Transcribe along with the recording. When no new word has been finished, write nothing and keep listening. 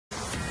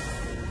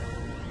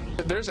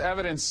There's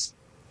evidence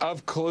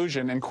of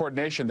collusion and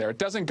coordination there. It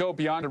doesn't go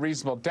beyond a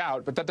reasonable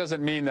doubt, but that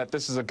doesn't mean that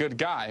this is a good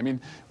guy. I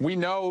mean, we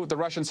know the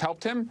Russians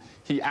helped him.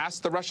 He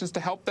asked the Russians to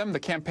help them. The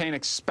campaign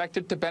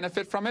expected to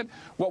benefit from it.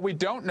 What we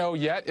don't know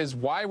yet is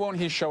why won't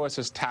he show us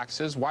his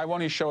taxes? Why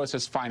won't he show us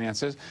his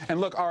finances? And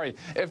look, Ari,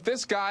 if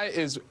this guy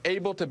is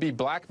able to be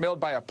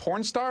blackmailed by a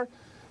porn star,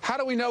 how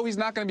do we know he's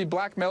not going to be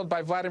blackmailed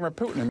by Vladimir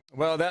Putin?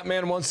 Well, that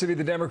man wants to be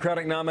the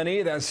Democratic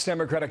nominee. That's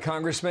Democratic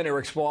Congressman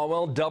Eric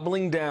Swalwell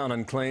doubling down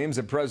on claims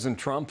that President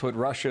Trump put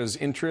Russia's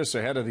interests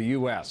ahead of the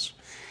U.S.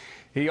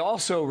 He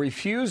also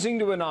refusing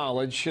to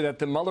acknowledge that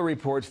the Mueller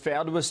report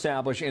failed to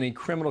establish any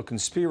criminal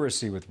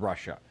conspiracy with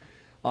Russia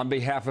on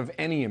behalf of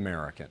any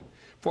American.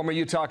 Former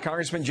Utah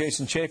Congressman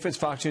Jason Chaffetz,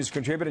 Fox News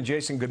contributor.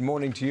 Jason, good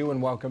morning to you and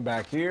welcome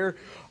back here.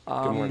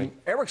 Good morning.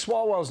 Eric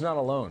Swalwell is not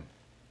alone.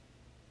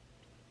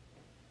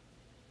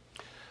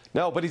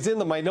 No, but he's in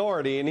the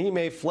minority, and he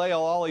may flail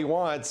all he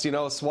wants. You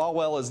know,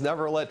 Swalwell has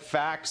never let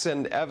facts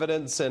and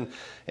evidence and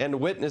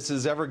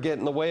witnesses ever get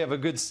in the way of a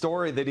good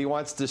story that he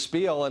wants to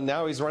spiel, and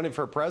now he's running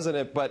for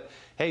president. But,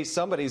 hey,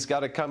 somebody's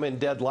got to come in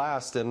dead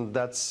last, and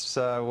that's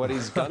what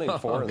he's gunning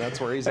for, and that's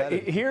where he's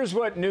headed. Here's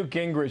what Newt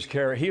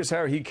Gingrich, here's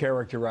how he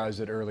characterized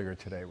it earlier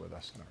today with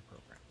us in our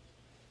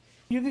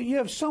program. You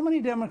have so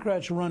many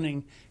Democrats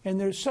running, and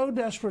they're so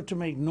desperate to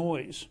make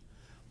noise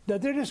that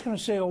they're just going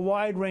to say a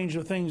wide range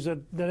of things that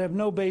have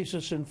no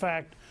basis in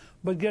fact,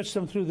 but gets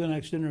them through the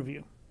next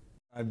interview.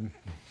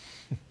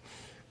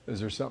 Is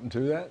there something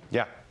to that?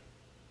 Yeah.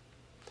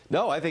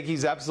 No, I think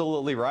he's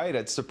absolutely right.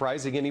 It's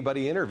surprising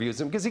anybody interviews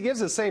him because he gives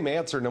the same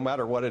answer no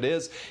matter what it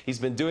is. He's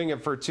been doing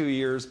it for 2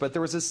 years, but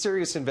there was a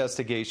serious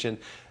investigation.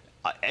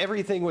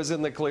 Everything was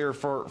in the clear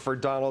for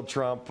Donald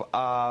Trump.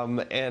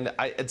 And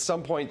at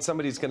some point,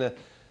 somebody's going to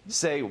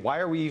say, why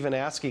are we even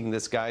asking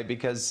this guy?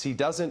 Because he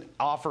doesn't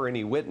offer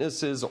any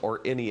witnesses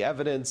or any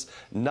evidence,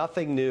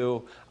 nothing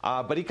new.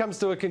 But he comes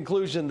to a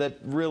conclusion that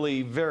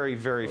really very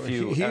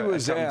few he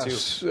was come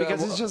asked, to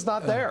because it's just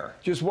not there.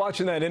 Just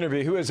watching that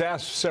interview, he was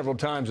asked several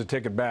times to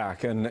take it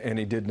back, and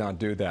he did not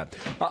do that.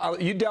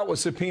 You dealt with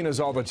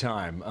subpoenas all the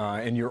time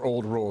in your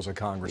old role as a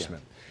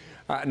congressman. Yeah.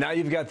 Now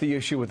you've got the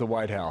issue with the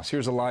White House.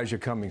 Here's Elijah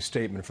Cummings'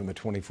 statement from the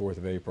 24th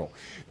of April.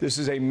 This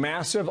is a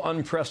massive,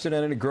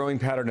 unprecedented, growing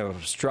pattern of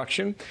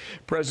obstruction.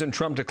 President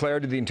Trump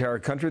declared to the entire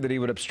country that he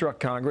would obstruct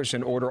Congress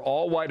and order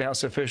all White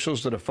House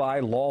officials to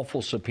defy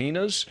lawful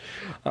subpoenas.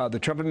 The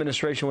Trump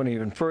administration went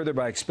even further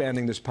by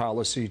expanding this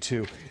policy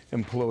to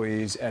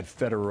employees at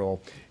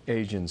federal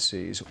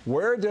agencies.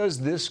 Where does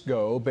this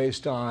go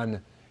based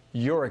on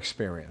your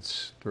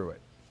experience through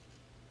it?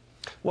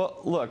 Well,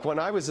 look, when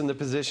I was in the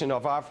position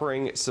of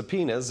offering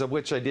subpoenas, of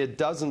which I did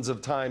dozens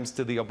of times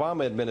to the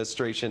Obama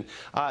administration,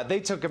 they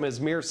took them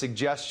as mere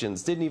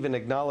suggestions, didn't even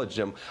acknowledge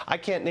them. I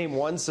can't name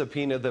one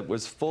subpoena that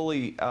was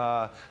fully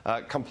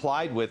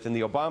complied with in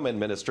the Obama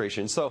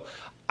administration. So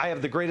I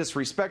have the greatest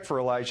respect for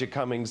Elijah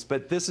Cummings,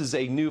 but this is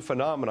a new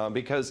phenomenon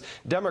because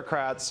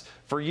Democrats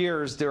for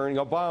years during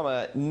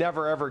Obama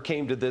never ever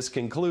came to this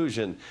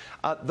conclusion.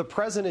 The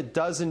president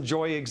does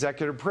enjoy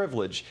executive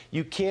privilege.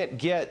 You can't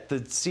get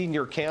the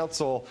senior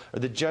counsel or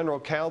the general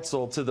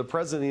counsel to the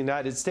president of the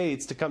United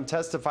States to come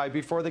testify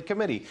before the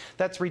committee.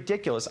 That's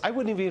ridiculous. I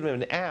wouldn't have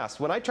even asked.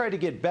 When I tried to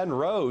get Ben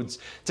Rhodes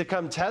to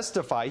come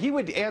testify, he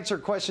would answer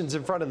questions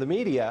in front of the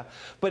media,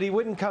 but he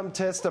wouldn't come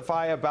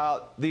testify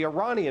about the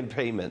Iranian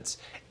payments.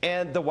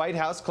 And the White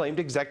House claimed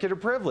executive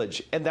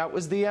privilege, and that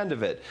was the end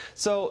of it.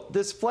 So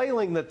this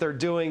flailing that they're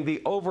doing,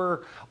 the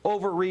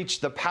overreach,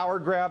 the power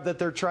grab that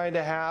they're trying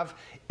to have,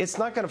 it's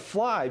not going to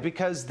fly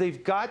because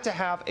they've got to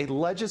have a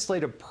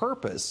legislative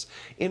purpose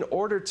in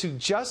order to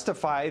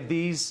justify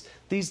these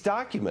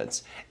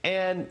documents.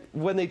 And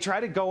when they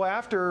try to go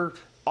after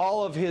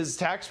all of his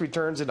tax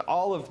returns and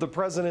all of the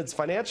president's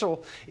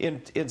financial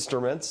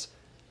instruments,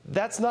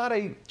 that's not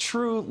a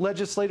true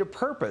legislative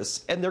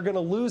purpose, and they're going to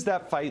lose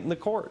that fight in the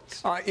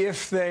courts.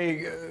 If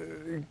they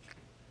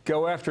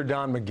go after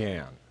Don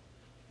McGahn,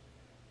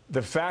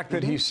 the fact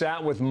that he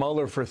sat with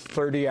Mueller for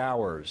 30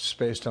 hours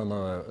based on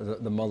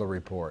the Mueller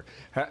report,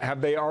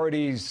 have they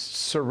already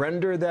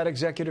surrendered that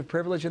executive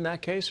privilege in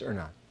that case or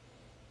not?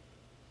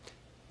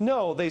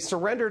 No, they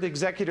surrendered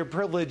executive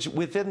privilege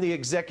within the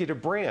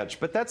executive branch,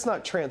 but that's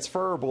not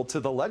transferable to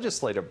the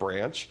legislative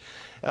branch.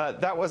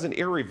 That wasn't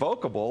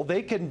irrevocable.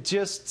 They can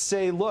just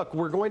say, look,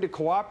 we're going to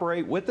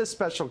cooperate with the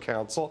special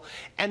counsel,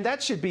 and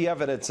that should be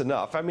evidence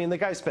enough. I mean, the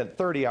guy spent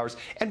 30 hours.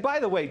 And by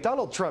the way,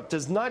 Donald Trump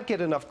does not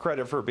get enough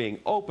credit for being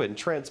open,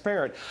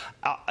 transparent,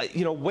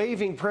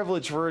 waiving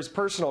privilege for his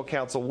personal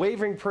counsel,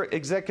 waiving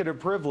executive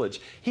privilege.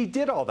 He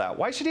did all that.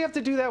 Why should he have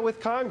to do that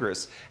with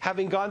Congress,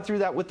 having gone through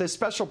that with the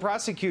special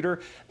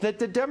prosecutor that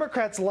the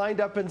Democrats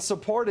lined up and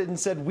supported and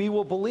said, we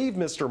will believe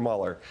Mr.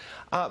 Mueller?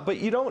 But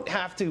you don't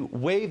have to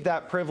waive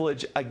that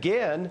privilege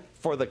again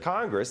for the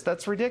Congress.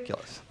 That's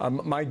ridiculous.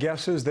 My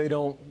guess is they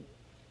don't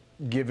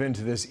give in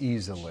to this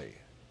easily.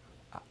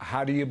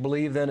 How do you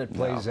believe then it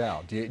plays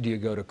out? Do you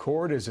go to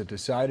court? Is it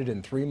decided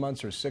in 3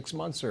 months or 6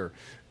 months or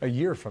a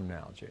year from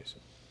now,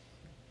 Jason?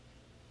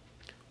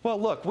 Well,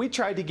 look, we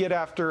tried to get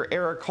after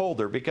Eric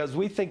Holder because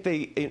we think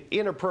they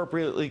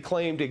inappropriately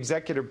claimed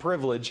executive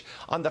privilege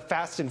on the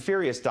Fast and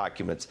Furious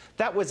documents.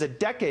 That was a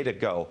decade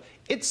ago.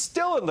 It's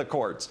still in the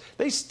courts.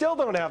 They still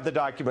don't have the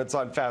documents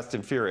on Fast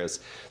and Furious.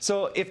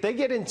 So if they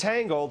get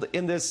entangled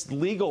in this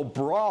legal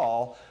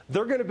brawl,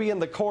 they're going to be in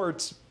the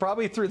courts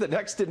probably through the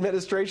next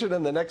administration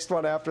and the next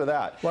one after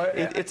that. Well,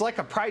 it's like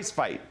a prize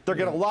fight. They're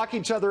going to lock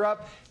each other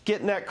up,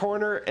 get in that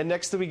corner, and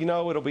next thing we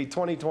know, it'll be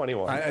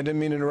 2021. I didn't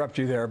mean to interrupt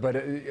you there, but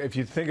if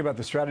you think about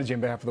the strategy on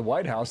behalf of the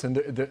White House, and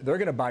they're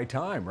going to buy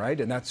time, right?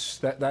 And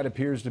that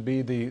appears to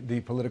be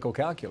the political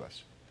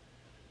calculus.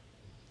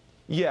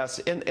 Yes,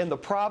 and the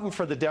problem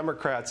for the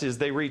Democrats is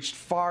they reached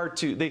far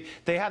too,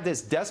 they had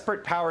this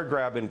desperate power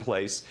grab in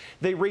place.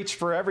 They reached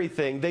for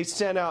everything. They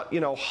sent out,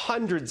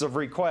 hundreds of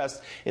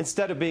requests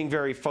instead of being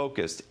very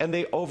focused, and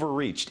they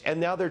overreached. And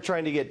now they're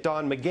trying to get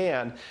Don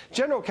McGahn,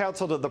 general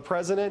counsel to the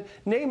president,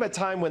 name a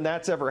time when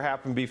that's ever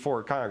happened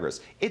before Congress.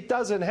 It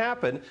doesn't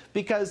happen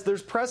because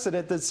there's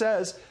precedent that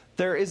says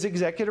there is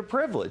executive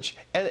privilege.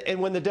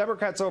 And when the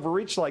Democrats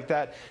overreach like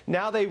that,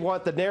 now they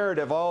want the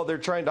narrative, oh, they're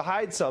trying to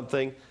hide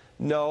something.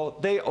 No,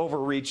 they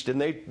overreached,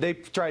 and they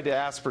tried to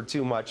ask for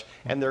too much,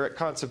 and they're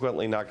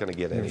consequently not going to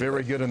get anything.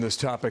 Very good on this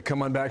topic.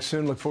 Come on back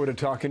soon. Look forward to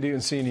talking to you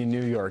and seeing you in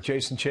New York.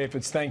 Jason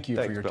Chaffetz, thank you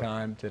for your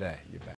time today. You bet.